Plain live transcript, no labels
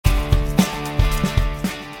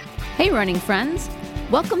Hey, running friends.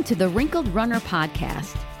 Welcome to the Wrinkled Runner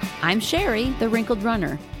podcast. I'm Sherry, the Wrinkled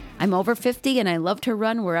Runner. I'm over 50 and I love to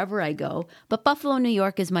run wherever I go, but Buffalo, New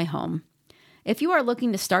York is my home. If you are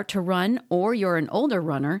looking to start to run or you're an older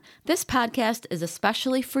runner, this podcast is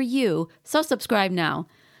especially for you, so subscribe now.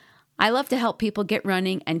 I love to help people get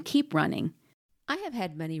running and keep running. I have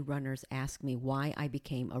had many runners ask me why I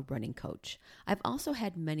became a running coach. I've also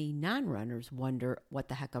had many non-runners wonder what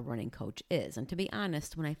the heck a running coach is. And to be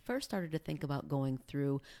honest, when I first started to think about going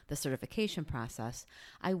through the certification process,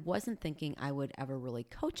 I wasn't thinking I would ever really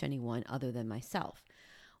coach anyone other than myself.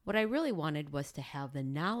 What I really wanted was to have the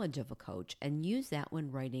knowledge of a coach and use that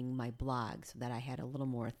when writing my blog so that I had a little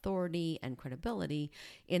more authority and credibility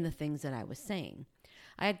in the things that I was saying.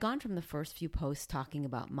 I had gone from the first few posts talking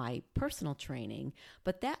about my personal training,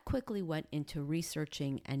 but that quickly went into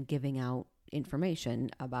researching and giving out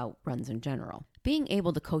information about runs in general. Being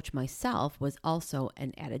able to coach myself was also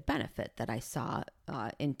an added benefit that I saw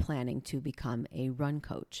in planning to become a run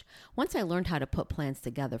coach. Once I learned how to put plans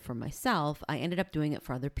together for myself, I ended up doing it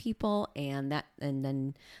for other people, and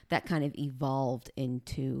then that kind of evolved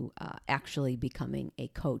into actually becoming a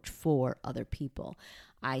coach for other people.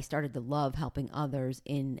 I started to love helping others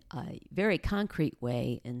in a very concrete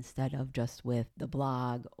way instead of just with the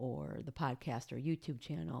blog or the podcast or YouTube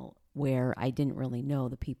channel where I didn't really know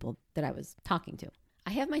the people that I was talking to.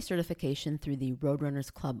 I have my certification through the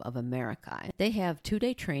Roadrunners Club of America. They have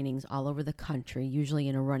 2-day trainings all over the country, usually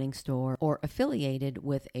in a running store or affiliated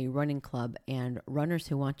with a running club, and runners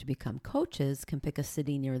who want to become coaches can pick a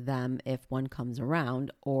city near them if one comes around,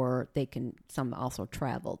 or some also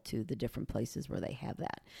travel to the different places where they have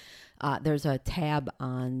that. There's a tab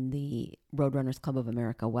on the Roadrunners Club of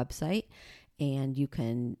America website, and you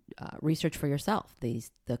can research for yourself the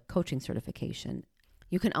coaching certification.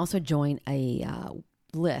 You can also join a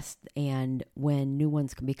list, and when new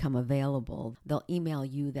ones can become available, they'll email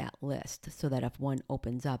you that list so that if one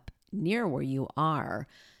opens up near where you are,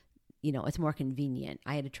 it's more convenient.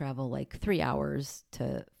 I had to travel like 3 hours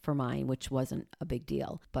for mine, which wasn't a big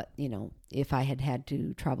deal. But, if I had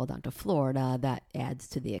to travel down to Florida, that adds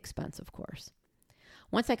to the expense, of course.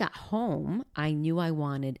 Once I got home, I knew I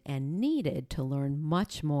wanted and needed to learn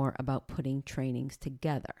much more about putting trainings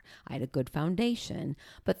together. I had a good foundation,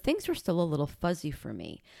 but things were still a little fuzzy for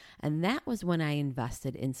me. And that was when I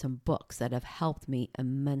invested in some books that have helped me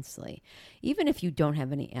immensely. Even if you don't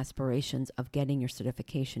have any aspirations of getting your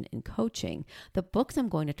certification in coaching, the books I'm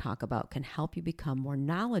going to talk about can help you become more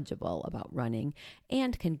knowledgeable about running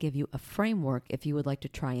and can give you a framework if you would like to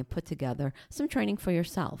try and put together some training for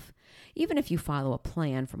yourself. Even if you follow a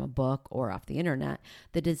plan from a book or off the internet,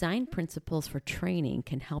 the design principles for training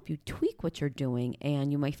can help you tweak what you're doing, and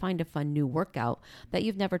you might find a fun new workout that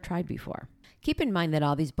you've never tried before. Keep in mind that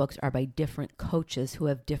all these books are by different coaches who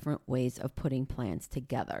have different ways of putting plans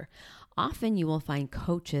together. Often you will find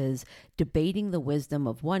coaches debating the wisdom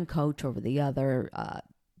of one coach over the other,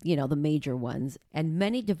 the major ones, and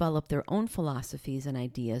many develop their own philosophies and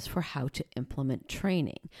ideas for how to implement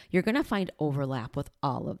training. You're going to find overlap with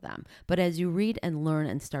all of them, but as you read and learn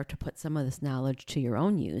and start to put some of this knowledge to your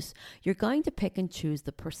own use, you're going to pick and choose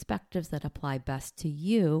the perspectives that apply best to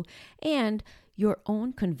you, and your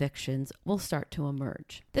own convictions will start to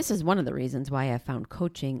emerge. This is one of the reasons why I found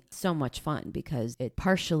coaching so much fun, because it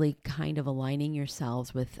partially kind of aligning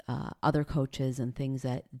yourselves with other coaches and things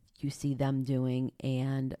that you see them doing,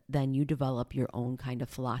 and then you develop your own kind of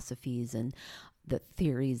philosophies and the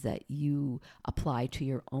theories that you apply to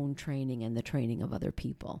your own training and the training of other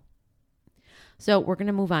people. So we're going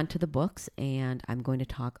to move on to the books, and I'm going to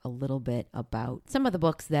talk a little bit about some of the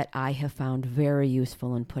books that I have found very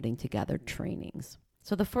useful in putting together trainings.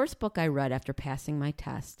 So the first book I read after passing my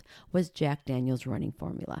test was Jack Daniel's Running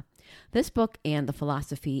Formula. This book and the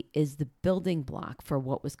philosophy is the building block for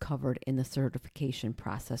what was covered in the certification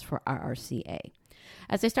process for RRCA.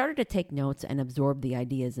 As I started to take notes and absorb the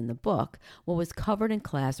ideas in the book, what was covered in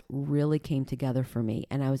class really came together for me,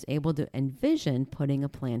 and I was able to envision putting a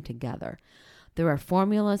plan together. There are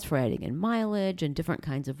formulas for adding in mileage and different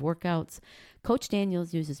kinds of workouts. Coach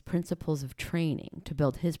Daniels uses principles of training to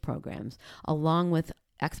build his programs, along with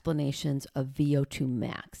explanations of VO2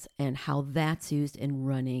 max and how that's used in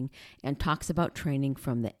running, and talks about training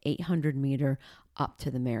from the 800 meter up to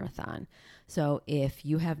the marathon. So if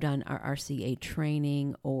you have done RRCA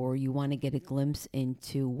training or you want to get a glimpse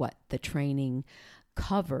into what the training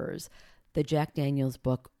covers, the Jack Daniels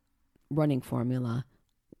book, Running Formula,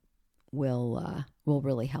 will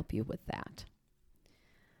really help you with that.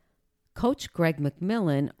 Coach Greg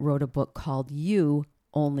McMillan wrote a book called You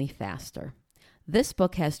Only Faster. This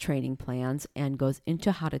book has training plans and goes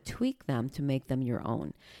into how to tweak them to make them your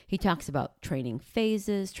own. He talks about training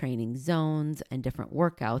phases, training zones, and different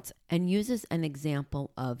workouts, and uses an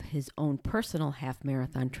example of his own personal half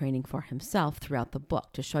marathon training for himself throughout the book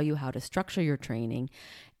to show you how to structure your training,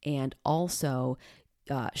 and also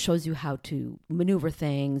shows you how to maneuver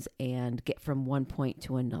things and get from one point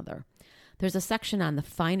to another. There's a section on the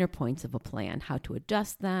finer points of a plan, how to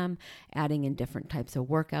adjust them, adding in different types of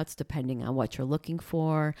workouts depending on what you're looking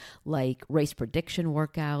for, like race prediction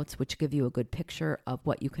workouts, which give you a good picture of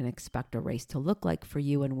what you can expect a race to look like for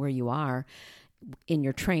you and where you are in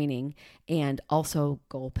your training, and also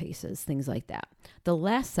goal paces, things like that. The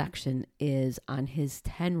last section is on his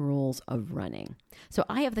 10 rules of running. So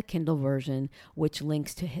I have the Kindle version, which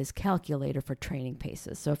links to his calculator for training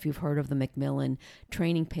paces. So if you've heard of the Macmillan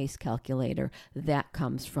training pace calculator, that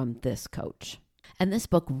comes from this coach. And this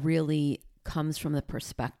book really comes from the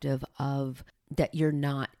perspective of that you're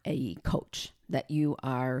not a coach, that you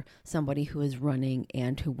are somebody who is running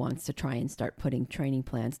and who wants to try and start putting training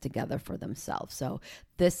plans together for themselves. So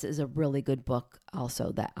this is a really good book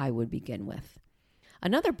also that I would begin with.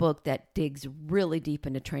 Another book that digs really deep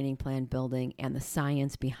into training plan building and the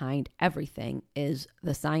science behind everything is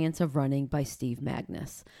The Science of Running by Steve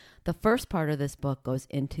Magness. The first part of this book goes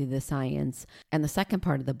into the science, and the second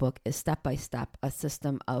part of the book is step-by-step, a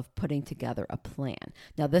system of putting together a plan.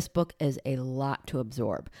 Now, this book is a lot to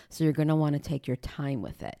absorb, so you're going to want to take your time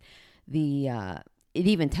with it. It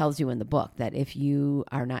even tells you in the book that if you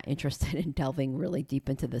are not interested in delving really deep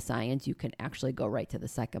into the science, you can actually go right to the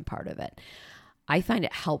second part of it. I find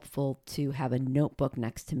it helpful to have a notebook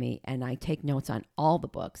next to me, and I take notes on all the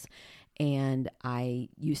books, and I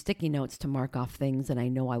use sticky notes to mark off things that I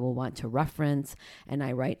know I will want to reference, and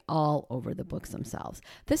I write all over the books themselves.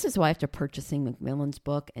 This is why after purchasing Macmillan's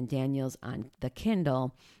book and Daniel's on the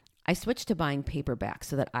Kindle, I switched to buying paperbacks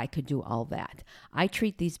so that I could do all that. I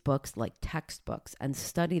treat these books like textbooks and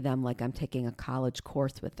study them like I'm taking a college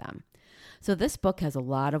course with them. So this book has a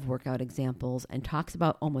lot of workout examples and talks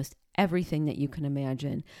about almost everything that you can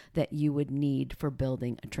imagine that you would need for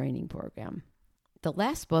building a training program. The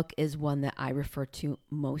last book is one that I refer to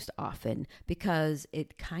most often because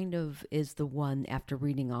it kind of is the one, after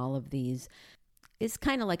reading all of these, is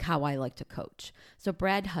kind of like how I like to coach. So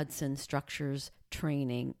Brad Hudson structures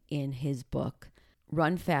training in his book,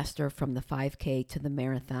 Run Faster from the 5K to the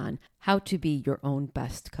Marathon, How to Be Your Own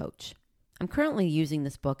Best Coach. I'm currently using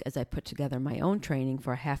this book as I put together my own training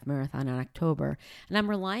for a half marathon in October, and I'm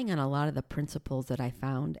relying on a lot of the principles that I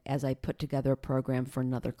found as I put together a program for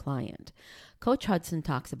another client. Coach Hudson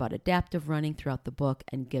talks about adaptive running throughout the book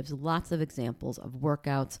and gives lots of examples of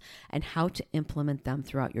workouts and how to implement them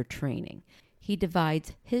throughout your training. He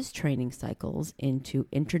divides his training cycles into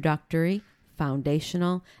introductory,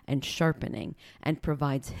 foundational, and sharpening, and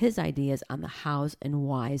provides his ideas on the hows and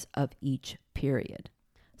whys of each period.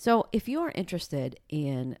 So if you are interested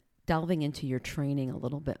in delving into your training a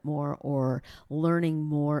little bit more or learning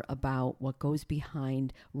more about what goes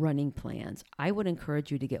behind running plans, I would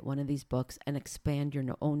encourage you to get one of these books and expand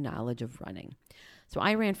your own knowledge of running. So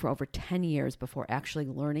I ran for over 10 years before actually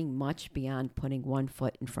learning much beyond putting one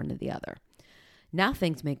foot in front of the other. Now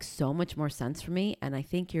things make so much more sense for me, and I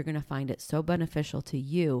think you're going to find it so beneficial to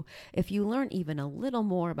you if you learn even a little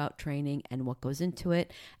more about training and what goes into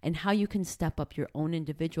it and how you can step up your own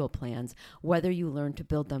individual plans, whether you learn to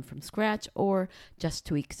build them from scratch or just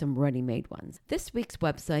tweak some ready-made ones. This week's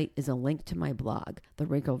website is a link to my blog, The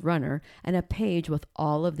Wrinkled Runner, and a page with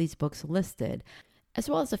all of these books listed, as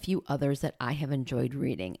well as a few others that I have enjoyed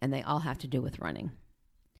reading, and they all have to do with running.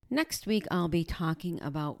 Next week, I'll be talking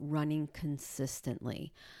about running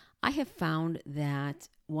consistently. I have found that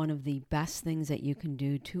one of the best things that you can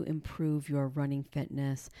do to improve your running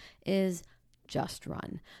fitness is just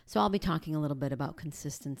run. So I'll be talking a little bit about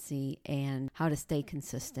consistency and how to stay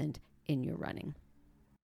consistent in your running.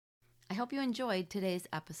 I hope you enjoyed today's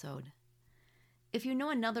episode. If you know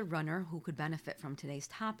another runner who could benefit from today's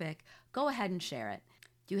topic, go ahead and share it.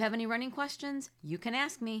 Do you have any running questions? You can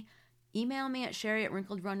ask me. Email me at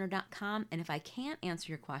sherry@wrinkledrunner.com, and if I can't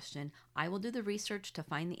answer your question, I will do the research to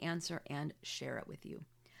find the answer and share it with you.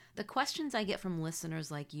 The questions I get from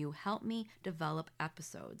listeners like you help me develop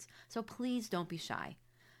episodes, so please don't be shy.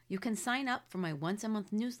 You can sign up for my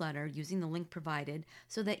once-a-month newsletter using the link provided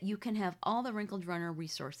so that you can have all the Wrinkled Runner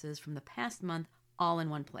resources from the past month all in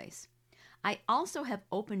one place. I also have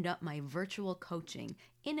opened up my virtual coaching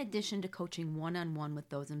in addition to coaching one-on-one with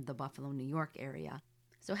those in the Buffalo, New York area.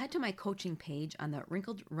 So head to my coaching page on the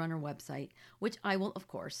Wrinkled Runner website, which I will, of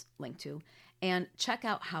course, link to, and check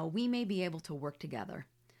out how we may be able to work together.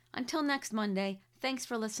 Until next Monday, Thanks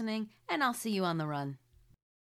for listening, and I'll see you on the run.